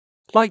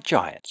Like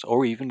giants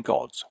or even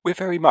gods, we're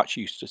very much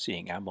used to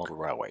seeing our model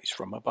railways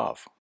from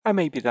above. And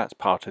maybe that's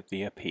part of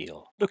the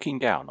appeal, looking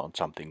down on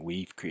something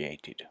we've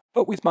created.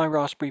 But with my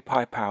Raspberry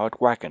Pi powered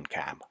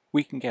WagonCam,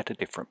 we can get a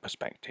different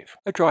perspective,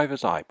 a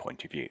driver's eye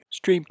point of view,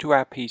 streamed to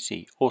our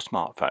PC or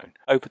smartphone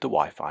over the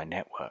Wi-Fi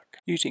network,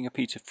 using a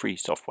piece of free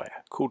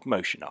software called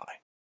MotionEye.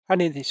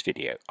 And in this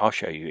video, I'll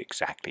show you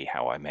exactly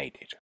how I made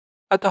it.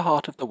 At the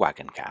heart of the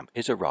WagonCam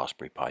is a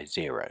Raspberry Pi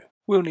Zero.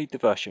 We'll need the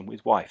version with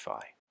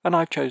Wi-Fi, and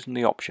I've chosen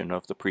the option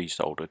of the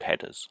pre-soldered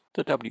headers,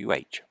 the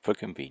WH for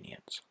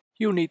convenience.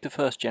 You'll need the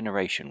first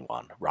generation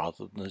one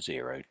rather than the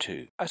Zero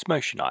 2, as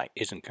MotionEye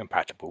isn't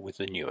compatible with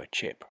the newer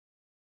chip.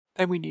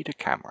 Then we need a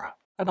camera,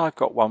 and I've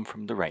got one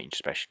from the range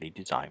specially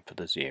designed for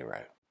the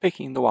Zero,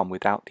 picking the one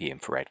without the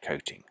infrared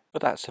coating, for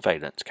that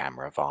surveillance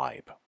camera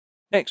vibe.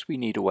 Next we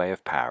need a way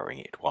of powering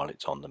it while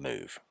it's on the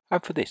move,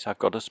 and for this I've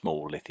got a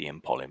small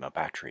lithium polymer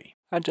battery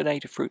and an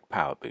Adafruit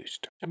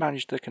PowerBoost to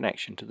manage the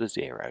connection to the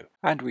Zero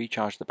and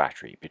recharge the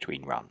battery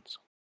between runs.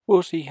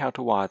 We'll see how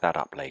to wire that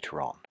up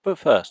later on, but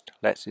first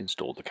let's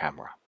install the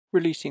camera,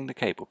 releasing the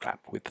cable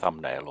clamp with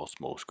thumbnail or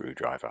small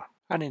screwdriver,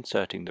 and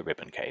inserting the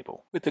ribbon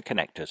cable with the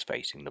connectors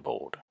facing the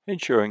board,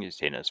 ensuring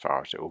it's in as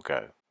far as it will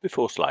go,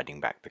 before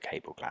sliding back the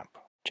cable clamp,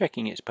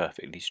 checking it's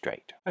perfectly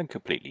straight and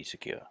completely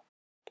secure.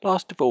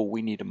 Last of all,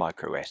 we need a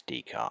micro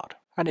SD card,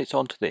 and it's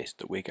onto this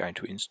that we're going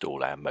to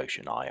install our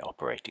MotionEye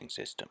operating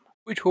system,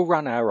 which will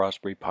run our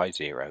Raspberry Pi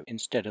Zero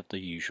instead of the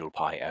usual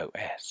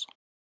PiOS.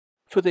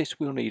 For this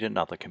we'll need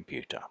another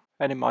computer,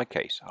 and in my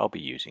case I'll be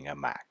using a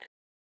Mac.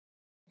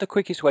 The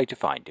quickest way to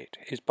find it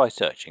is by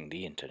searching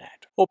the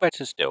internet, or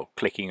better still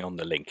clicking on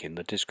the link in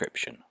the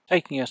description,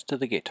 taking us to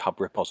the GitHub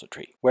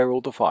repository where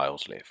all the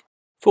files live.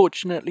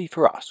 Fortunately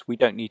for us, we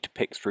don't need to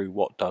pick through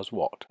what does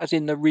what, as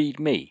in the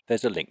README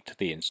there's a link to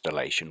the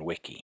installation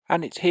wiki,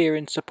 and it's here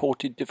in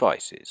supported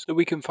devices that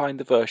we can find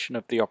the version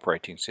of the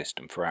operating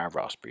system for our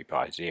Raspberry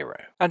Pi Zero,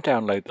 and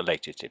download the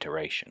latest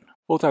iteration,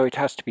 although it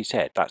has to be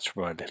said that's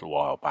from a little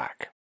while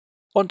back.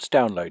 Once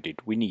downloaded,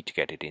 we need to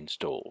get it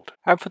installed,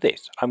 and for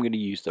this I'm going to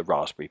use the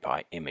Raspberry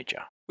Pi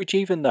Imager, which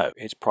even though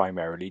it's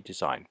primarily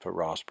designed for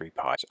Raspberry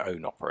Pi's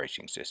own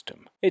operating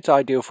system, it's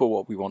ideal for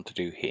what we want to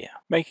do here,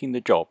 making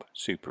the job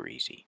super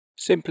easy.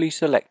 Simply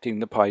selecting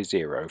the Pi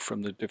Zero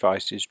from the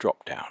device's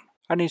drop-down,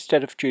 and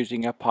instead of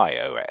choosing a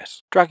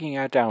PiOS, dragging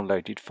our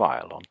downloaded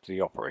file onto the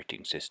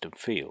operating system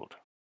field.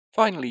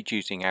 Finally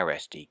choosing our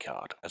SD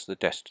card as the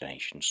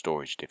destination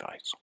storage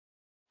device.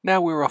 Now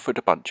we're offered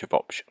a bunch of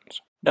options.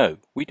 No,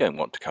 we don't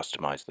want to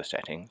customize the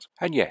settings,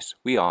 and yes,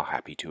 we are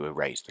happy to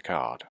erase the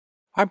card.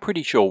 I'm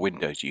pretty sure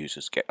Windows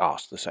users get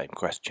asked the same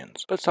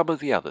questions, but some of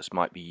the others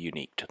might be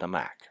unique to the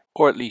Mac,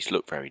 or at least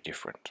look very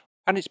different.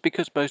 And it's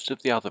because most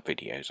of the other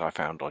videos I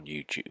found on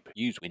YouTube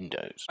use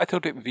Windows, I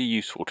thought it would be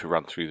useful to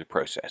run through the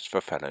process for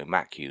fellow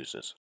Mac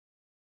users.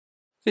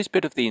 This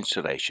bit of the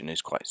installation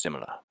is quite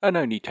similar, and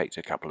only takes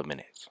a couple of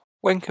minutes.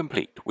 When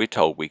complete, we're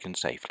told we can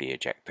safely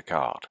eject the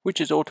card, which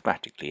has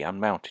automatically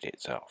unmounted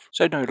itself,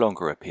 so no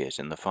longer appears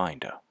in the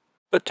Finder.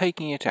 But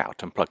taking it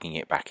out and plugging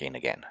it back in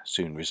again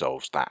soon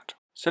resolves that,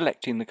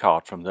 selecting the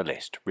card from the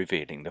list,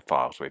 revealing the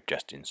files we've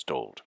just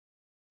installed.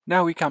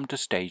 Now we come to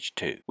stage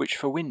 2, which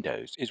for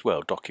Windows is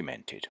well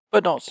documented,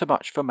 but not so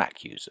much for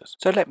Mac users,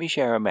 so let me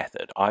share a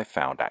method I've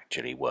found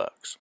actually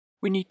works.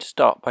 We need to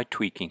start by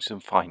tweaking some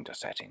Finder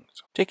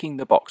settings, ticking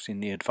the box in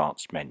the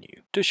advanced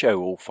menu to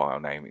show all file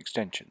name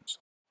extensions.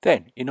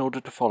 Then, in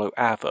order to follow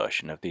our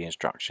version of the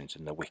instructions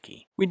in the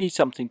wiki, we need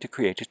something to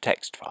create a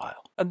text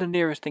file, and the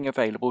nearest thing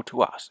available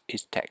to us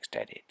is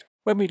TextEdit.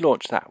 When we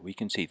launch that, we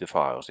can see the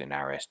files in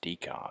our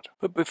SD card,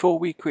 but before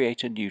we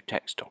create a new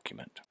text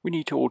document, we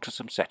need to alter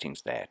some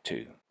settings there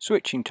too,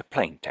 switching to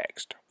plain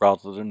text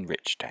rather than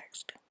rich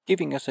text,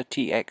 giving us a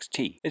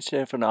TXT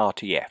instead of an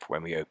RTF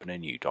when we open a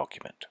new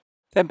document.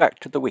 Then back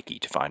to the wiki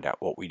to find out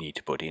what we need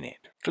to put in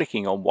it,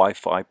 clicking on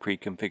Wi-Fi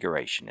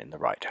pre-configuration in the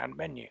right-hand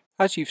menu.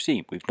 As you've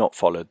seen, we've not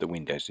followed the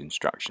Windows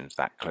instructions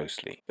that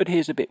closely, but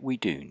here's a bit we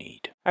do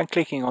need, and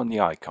clicking on the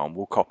icon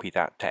will copy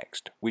that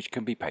text, which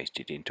can be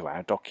pasted into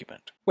our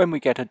document, when we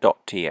get a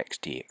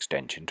 .txt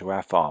extension to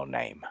our file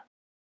name.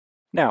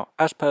 Now,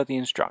 as per the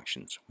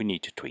instructions, we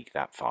need to tweak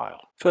that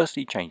file,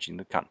 firstly changing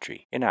the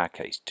country, in our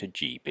case to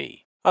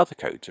GB. Other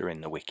codes are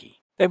in the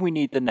wiki. Then we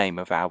need the name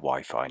of our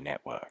Wi-Fi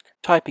network,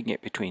 typing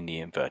it between the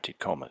inverted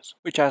commas,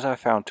 which as I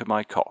found to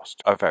my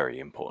cost are very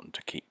important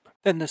to keep.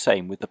 Then the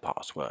same with the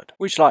password,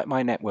 which like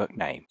my network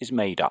name is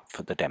made up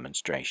for the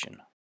demonstration.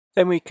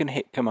 Then we can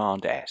hit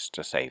Command S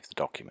to save the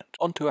document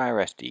onto our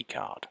SD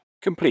card,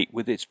 complete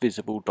with its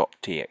visible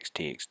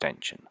 .txt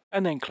extension,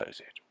 and then close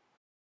it.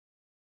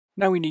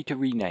 Now we need to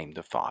rename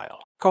the file,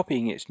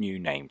 copying its new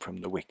name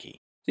from the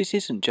wiki. This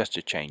isn't just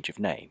a change of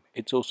name,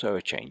 it's also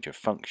a change of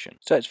function,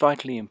 so it's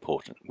vitally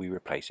important we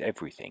replace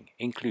everything,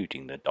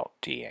 including the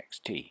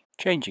 .txt,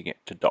 changing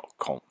it to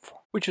 .conf,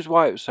 which is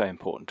why it was so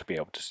important to be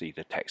able to see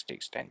the text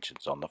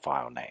extensions on the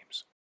file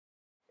names.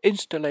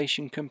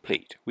 Installation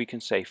complete, we can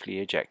safely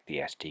eject the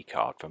SD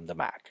card from the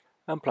Mac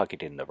and plug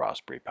it in the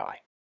Raspberry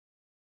Pi.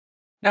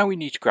 Now we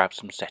need to grab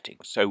some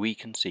settings so we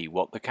can see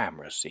what the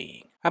camera's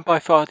seeing, and by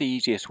far the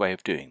easiest way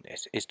of doing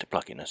this is to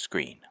plug in a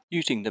screen,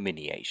 using the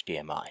mini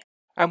HDMI.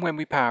 And when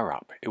we power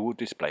up, it will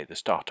display the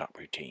startup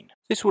routine.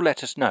 This will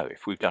let us know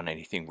if we've done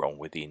anything wrong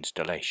with the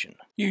installation,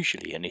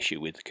 usually an issue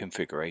with the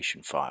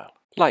configuration file,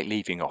 like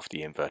leaving off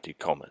the inverted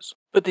commas.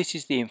 But this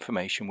is the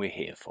information we're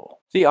here for.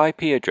 The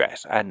IP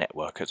address our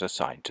network has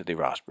assigned to the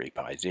Raspberry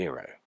Pi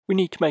Zero. We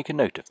need to make a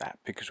note of that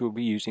because we'll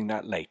be using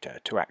that later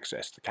to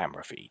access the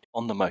camera feed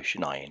on the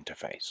MotionEye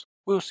interface.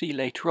 We'll see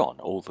later on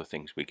all the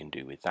things we can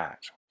do with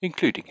that,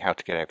 including how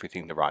to get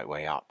everything the right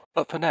way up.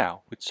 But for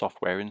now, with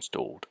software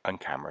installed and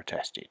camera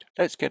tested,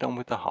 let's get on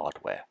with the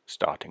hardware,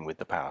 starting with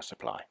the power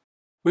supply.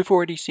 We've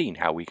already seen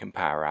how we can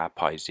power our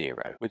Pi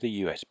Zero with a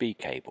USB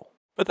cable,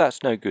 but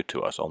that's no good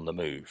to us on the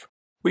move.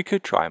 We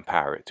could try and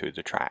power it through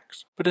the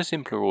tracks, but a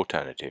simpler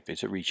alternative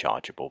is a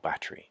rechargeable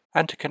battery.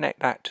 And to connect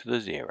that to the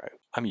Zero,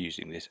 I'm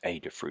using this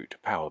Adafruit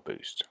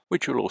PowerBoost,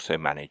 which will also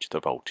manage the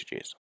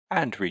voltages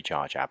and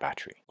recharge our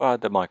battery via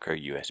the micro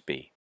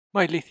USB.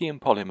 My lithium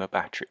polymer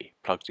battery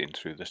plugs in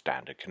through the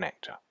standard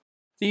connector.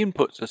 The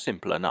inputs are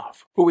simple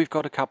enough, but we've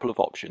got a couple of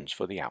options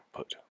for the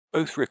output,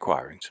 both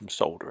requiring some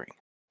soldering.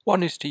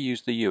 One is to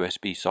use the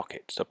USB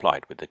socket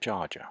supplied with the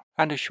charger,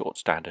 and a short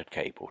standard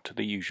cable to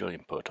the usual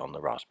input on the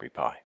Raspberry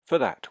Pi. For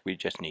that, we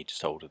just need to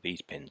solder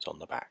these pins on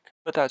the back.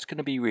 But that's going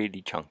to be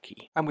really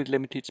chunky, and with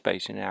limited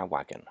space in our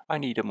wagon, I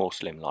need a more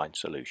slimline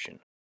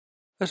solution.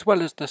 As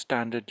well as the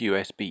standard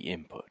USB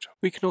input,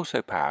 we can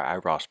also power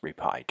our Raspberry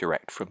Pi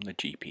direct from the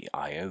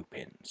GPIO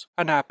pins,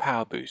 and our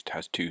PowerBoost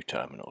has two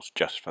terminals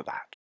just for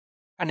that.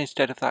 And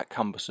instead of that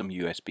cumbersome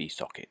USB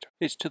socket,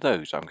 it's to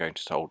those I'm going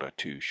to solder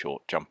two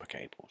short jumper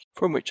cables,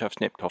 from which I've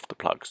snipped off the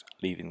plugs,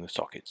 leaving the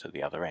sockets at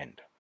the other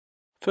end.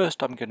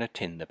 First I'm going to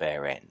tin the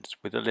bare ends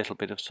with a little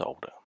bit of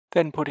solder,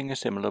 then putting a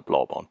similar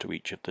blob onto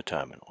each of the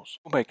terminals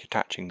will make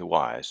attaching the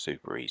wires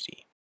super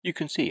easy. You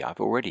can see I've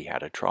already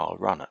had a trial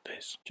run at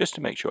this, just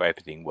to make sure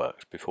everything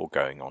works before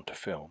going on to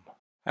film.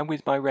 And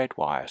with my red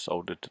wire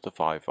soldered to the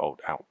 5V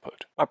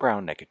output, my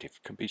brown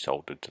negative can be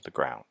soldered to the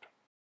ground.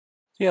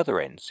 The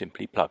other ends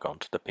simply plug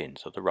onto the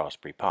pins of the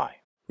Raspberry Pi.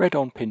 Red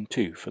on pin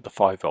 2 for the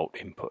 5V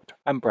input,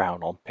 and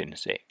brown on pin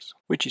 6,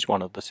 which is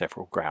one of the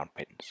several ground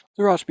pins.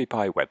 The Raspberry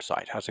Pi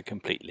website has a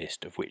complete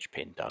list of which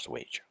pin does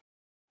which.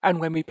 And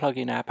when we plug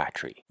in our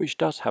battery, which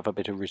does have a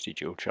bit of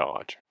residual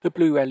charge, the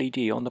blue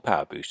LED on the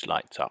PowerBoost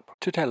lights up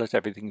to tell us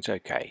everything's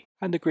okay,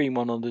 and the green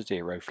one on the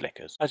Zero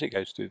flickers as it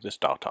goes through the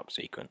startup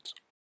sequence.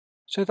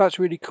 So that's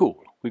really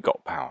cool, we've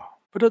got power.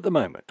 But at the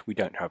moment we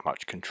don't have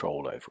much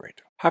control over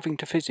it, having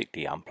to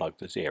physically unplug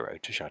the Zero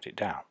to shut it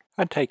down,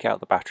 and take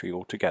out the battery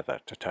altogether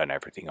to turn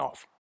everything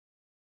off.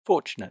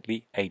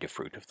 Fortunately,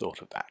 Adafruit have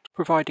thought of that,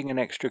 providing an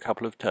extra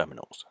couple of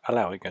terminals,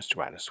 allowing us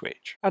to add a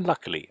switch, and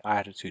luckily I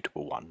had a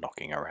suitable one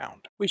knocking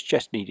around, which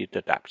just needed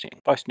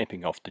adapting by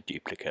snipping off the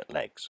duplicate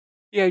legs.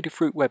 The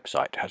Adafruit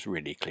website has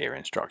really clear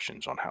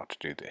instructions on how to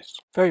do this,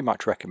 very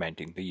much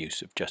recommending the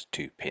use of just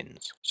two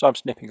pins, so I'm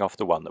snipping off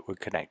the one that would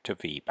connect to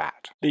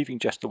VBAT, leaving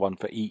just the one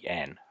for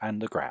EN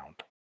and the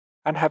ground.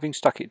 And having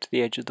stuck it to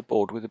the edge of the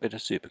board with a bit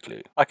of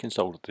superglue, I can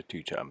solder the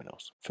two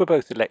terminals, for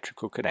both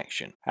electrical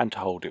connection and to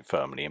hold it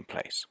firmly in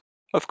place.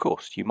 Of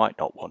course, you might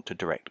not want to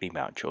directly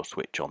mount your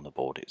switch on the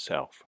board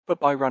itself, but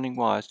by running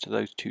wires to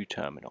those two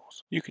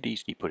terminals, you could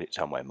easily put it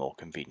somewhere more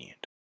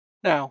convenient.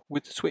 Now,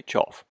 with the switch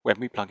off, when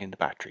we plug in the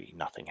battery,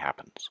 nothing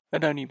happens,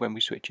 and only when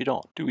we switch it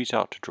on do we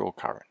start to draw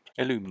current,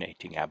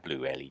 illuminating our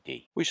blue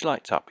LED, which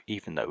lights up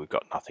even though we've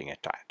got nothing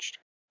attached.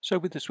 So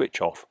with the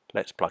switch off,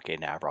 let's plug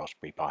in our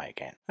Raspberry Pi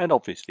again, and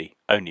obviously,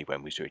 only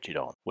when we switch it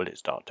on will it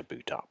start to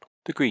boot up,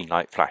 the green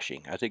light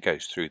flashing as it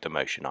goes through the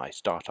MotionEye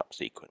startup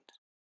sequence.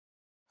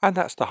 And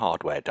that's the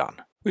hardware done.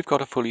 We've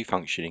got a fully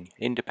functioning,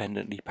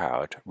 independently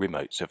powered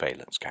remote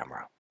surveillance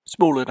camera.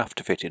 Small enough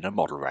to fit in a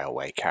model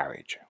railway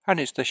carriage, and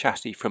it's the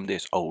chassis from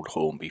this old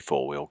Hornby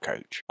four-wheel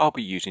coach I'll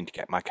be using to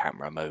get my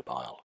camera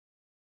mobile.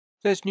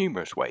 There's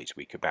numerous ways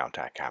we could mount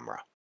our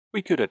camera.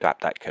 We could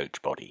adapt that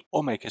coach body,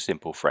 or make a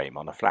simple frame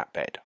on a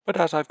flatbed, but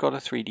as I've got a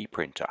 3D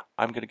printer,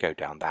 I'm going to go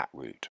down that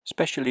route,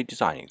 specially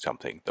designing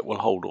something that will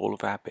hold all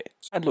of our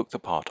bits and look the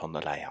part on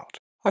the layout.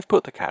 I've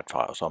put the CAD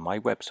files on my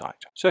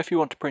website, so if you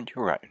want to print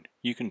your own,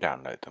 you can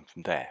download them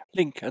from there.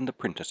 Link and the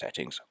printer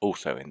settings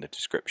also in the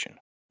description.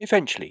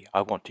 Eventually,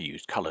 I want to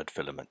use coloured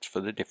filaments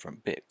for the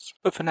different bits,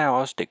 but for now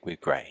I'll stick with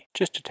grey,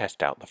 just to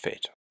test out the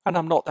fit, and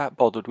I'm not that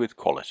bothered with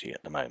quality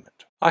at the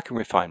moment. I can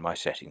refine my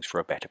settings for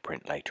a better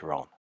print later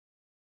on.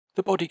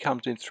 The body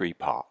comes in three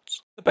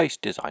parts, the base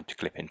designed to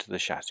clip into the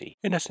chassis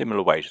in a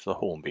similar way to the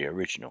Hornby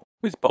original,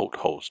 with bolt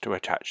holes to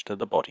attach to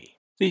the body.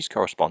 These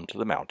correspond to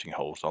the mounting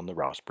holes on the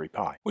Raspberry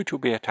Pi, which will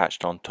be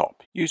attached on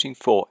top using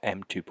 4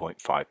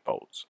 M2.5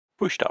 bolts,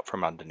 pushed up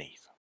from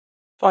underneath.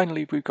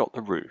 Finally, we've got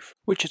the roof,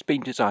 which has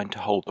been designed to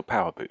hold the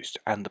PowerBoost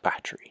and the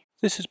battery.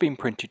 This has been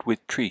printed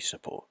with tree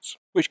supports,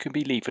 which can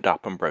be levered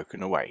up and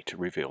broken away to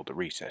reveal the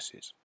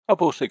recesses. I've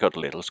also got a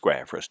little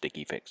square for a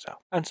sticky fixer,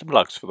 and some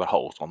lugs for the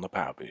holes on the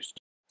PowerBoost.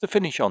 The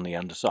finish on the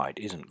underside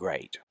isn't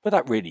great, but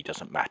that really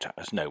doesn't matter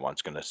as no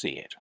one's going to see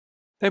it.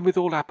 Then with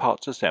all our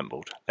parts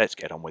assembled, let's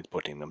get on with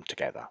putting them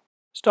together.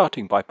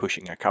 Starting by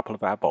pushing a couple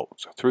of our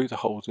bolts through the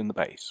holes in the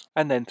base,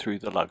 and then through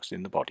the lugs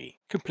in the body,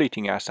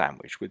 completing our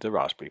sandwich with the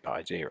Raspberry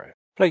Pi Zero,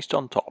 placed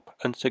on top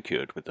and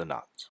secured with the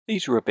nuts.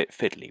 These are a bit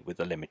fiddly with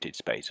the limited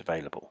space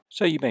available,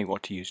 so you may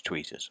want to use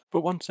tweezers,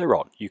 but once they're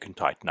on you can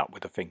tighten up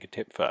with a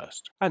fingertip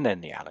first, and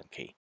then the Allen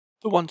key.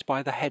 The ones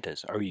by the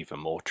headers are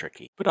even more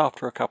tricky, but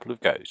after a couple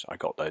of goes I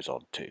got those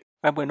on too.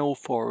 And when all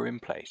four are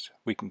in place,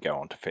 we can go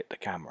on to fit the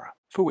camera,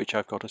 for which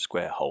I've got a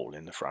square hole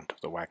in the front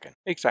of the wagon,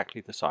 exactly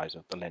the size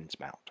of the lens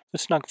mount, the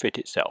snug fit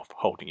itself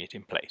holding it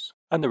in place,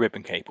 and the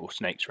ribbon cable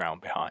snakes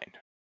round behind.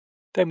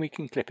 Then we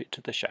can clip it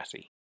to the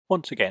chassis.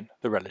 Once again,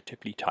 the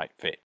relatively tight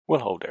fit will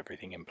hold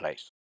everything in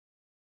place.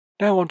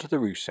 Now onto the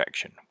roof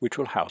section, which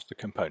will house the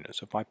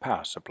components of my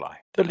power supply,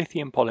 the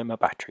lithium polymer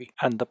battery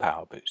and the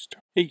PowerBoost,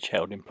 each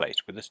held in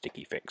place with a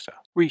sticky fixer,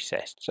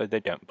 recessed so they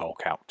don't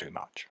bulk out too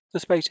much. The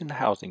space in the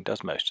housing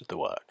does most of the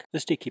work, the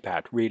sticky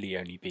pad really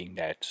only being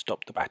there to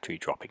stop the battery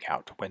dropping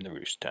out when the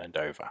roof's turned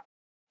over.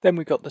 Then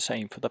we got the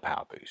same for the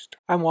PowerBoost,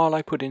 and while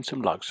I put in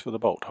some lugs for the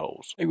bolt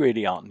holes, they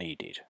really aren't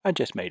needed, and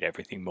just made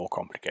everything more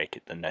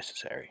complicated than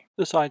necessary,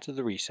 the sides of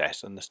the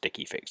recess and the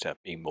sticky fixer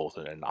being more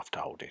than enough to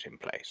hold it in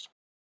place.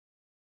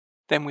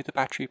 Then with the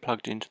battery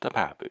plugged into the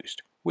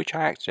PowerBoost, which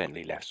I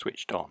accidentally left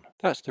switched on,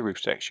 that's the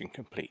roof section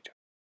complete.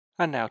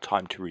 And now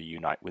time to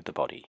reunite with the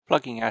body,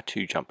 plugging our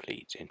two jump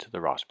leads into the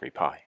Raspberry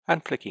Pi,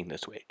 and flicking the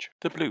switch,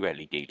 the blue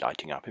LED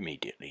lighting up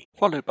immediately,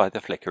 followed by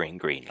the flickering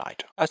green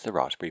light as the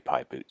Raspberry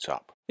Pi boots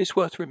up. It's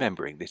worth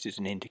remembering this is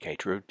an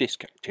indicator of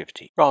disk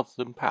activity rather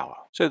than power,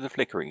 so the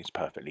flickering is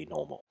perfectly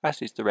normal,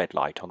 as is the red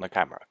light on the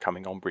camera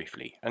coming on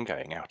briefly and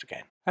going out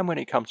again. And when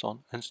it comes on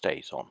and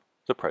stays on,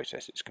 the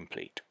process is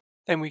complete.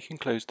 Then we can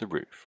close the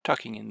roof,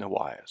 tucking in the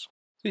wires.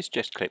 This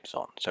just clips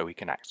on so we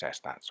can access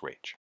that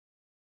switch.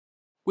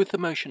 With the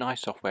MotionEye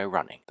software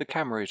running, the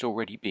camera is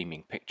already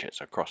beaming pictures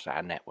across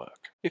our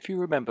network. If you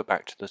remember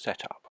back to the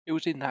setup, it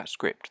was in that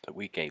script that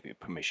we gave it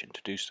permission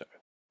to do so.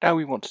 Now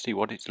we want to see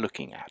what it's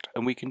looking at,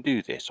 and we can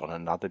do this on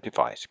another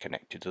device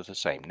connected to the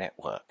same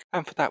network.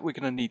 And for that we're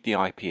going to need the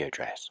IP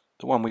address,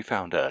 the one we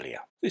found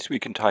earlier. This we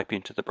can type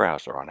into the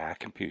browser on our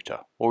computer,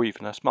 or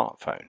even a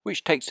smartphone,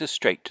 which takes us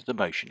straight to the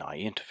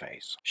MotionEye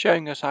interface,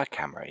 showing us our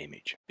camera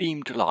image,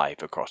 beamed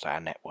live across our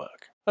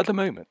network. At the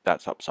moment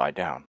that's upside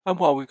down, and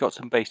while we've got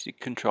some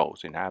basic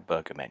controls in our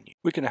burger menu,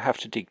 we're going to have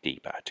to dig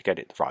deeper to get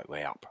it the right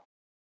way up.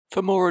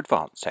 For more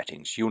advanced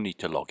settings you'll need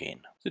to log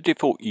in, the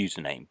default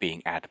username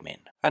being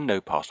admin, and no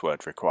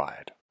password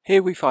required.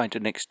 Here we find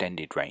an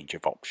extended range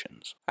of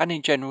options, and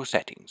in general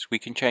settings we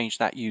can change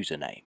that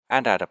username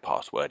and add a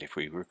password if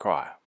we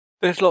require.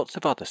 There's lots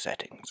of other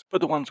settings,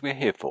 but the ones we're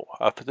here for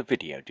are for the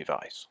video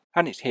device,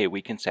 and it's here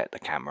we can set the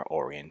camera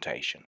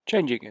orientation,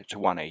 changing it to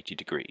 180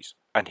 degrees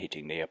and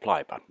hitting the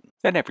apply button.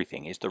 Then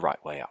everything is the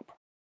right way up.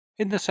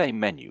 In the same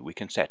menu we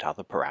can set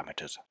other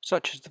parameters,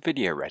 such as the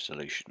video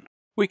resolution.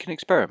 We can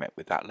experiment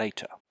with that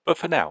later, but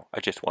for now I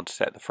just want to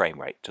set the frame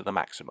rate to the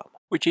maximum,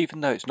 which even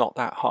though it's not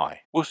that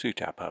high, will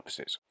suit our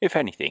purposes, if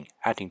anything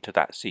adding to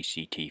that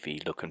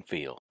CCTV look and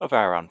feel of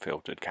our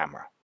unfiltered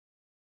camera.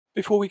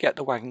 Before we get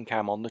the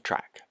WagonCam on the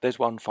track, there's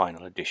one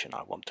final addition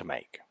I want to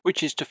make,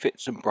 which is to fit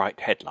some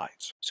bright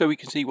headlights, so we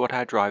can see what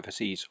our driver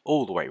sees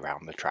all the way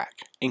around the track,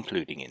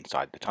 including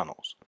inside the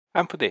tunnels.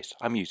 And for this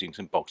I'm using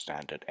some bog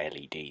standard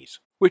LEDs,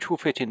 which will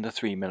fit in the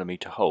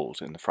 3mm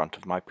holes in the front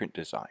of my print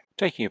design,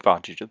 taking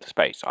advantage of the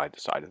space either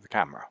side of the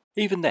camera.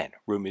 Even then,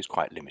 room is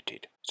quite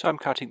limited, so I'm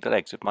cutting the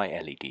legs of my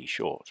LED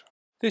short.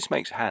 This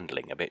makes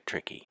handling a bit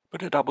tricky,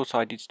 but a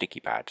double-sided sticky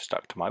pad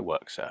stuck to my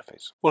work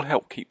surface will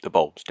help keep the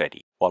bulb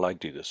steady while I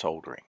do the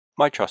soldering.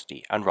 My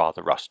trusty and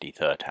rather rusty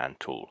third-hand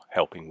tool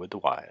helping with the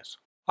wires.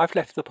 I've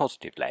left the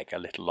positive leg a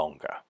little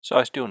longer, so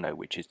I still know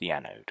which is the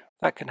anode.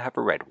 That can have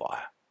a red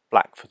wire,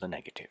 black for the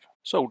negative,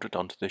 soldered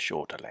onto the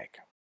shorter leg.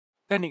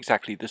 Then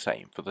exactly the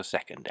same for the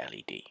second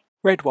LED.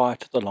 Red wire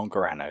to the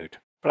longer anode,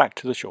 black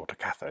to the shorter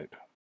cathode.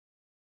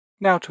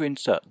 Now to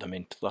insert them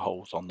into the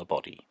holes on the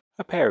body.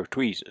 A pair of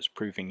tweezers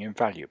proving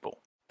invaluable.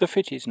 The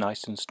fit is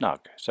nice and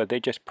snug, so they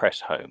just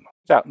press home,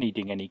 without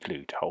needing any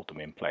glue to hold them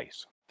in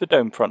place. The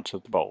dome fronts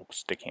of the bulbs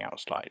sticking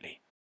out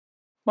slightly.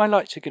 My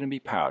lights are going to be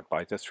powered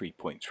by the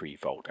 3.3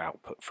 volt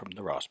output from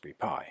the Raspberry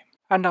Pi,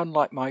 and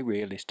unlike my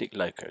realistic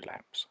loco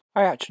lamps,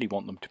 I actually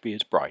want them to be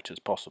as bright as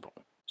possible,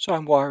 so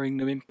I'm wiring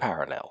them in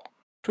parallel,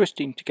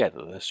 twisting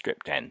together the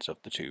stripped ends of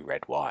the two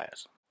red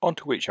wires,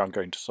 onto which I'm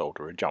going to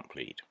solder a jump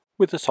lead,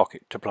 with a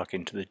socket to plug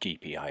into the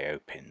GPIO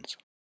pins.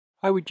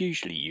 I would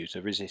usually use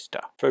a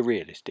resistor for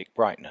realistic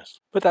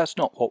brightness, but that's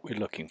not what we're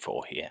looking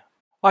for here.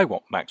 I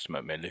want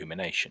maximum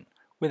illumination,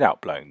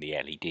 without blowing the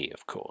LED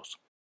of course.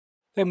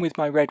 Then with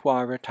my red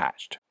wire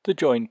attached, the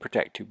join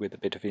protected with a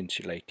bit of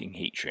insulating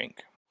heat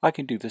shrink, I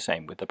can do the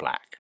same with the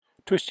black,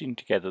 twisting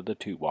together the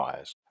two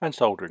wires and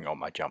soldering on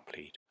my jump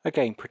lead,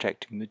 again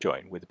protecting the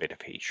join with a bit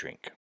of heat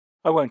shrink.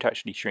 I won't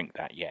actually shrink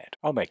that yet,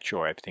 I'll make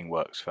sure everything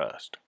works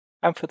first.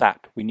 And for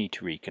that we need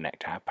to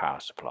reconnect our power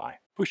supply,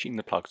 pushing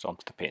the plugs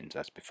onto the pins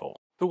as before.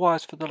 The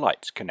wires for the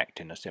lights connect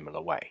in a similar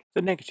way,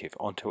 the negative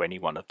onto any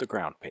one of the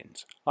ground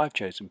pins. I've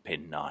chosen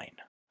pin 9,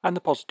 and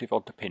the positive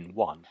onto pin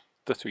 1,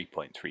 the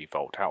 3.3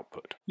 volt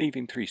output,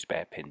 leaving 3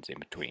 spare pins in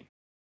between.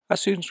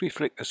 As soon as we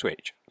flick the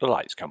switch, the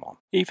lights come on,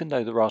 even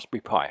though the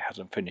Raspberry Pi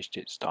hasn't finished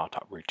its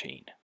startup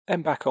routine.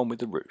 Then back on with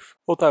the roof,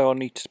 although I'll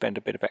need to spend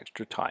a bit of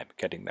extra time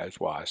getting those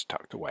wires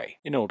tucked away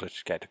in order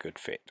to get a good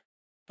fit.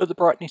 But the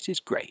brightness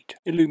is great,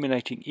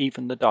 illuminating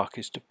even the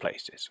darkest of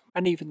places,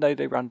 and even though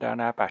they run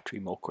down our battery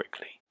more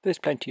quickly, there's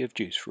plenty of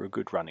juice for a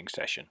good running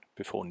session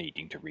before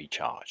needing to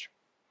recharge.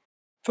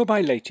 For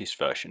my latest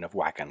version of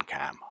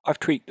WagonCam, I've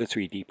tweaked the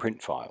 3D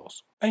print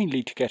files,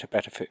 mainly to get a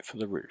better fit for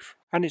the roof,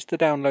 and it's the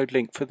download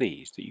link for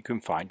these that you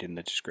can find in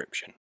the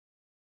description.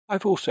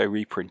 I've also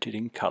reprinted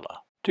in colour,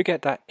 to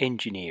get that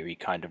engineering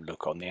kind of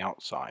look on the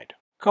outside,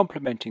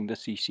 complementing the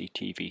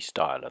CCTV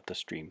style of the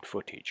streamed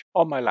footage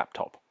on my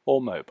laptop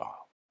or mobile.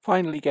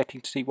 Finally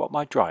getting to see what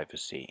my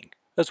driver's seeing,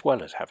 as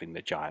well as having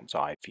the giant's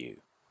eye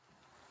view.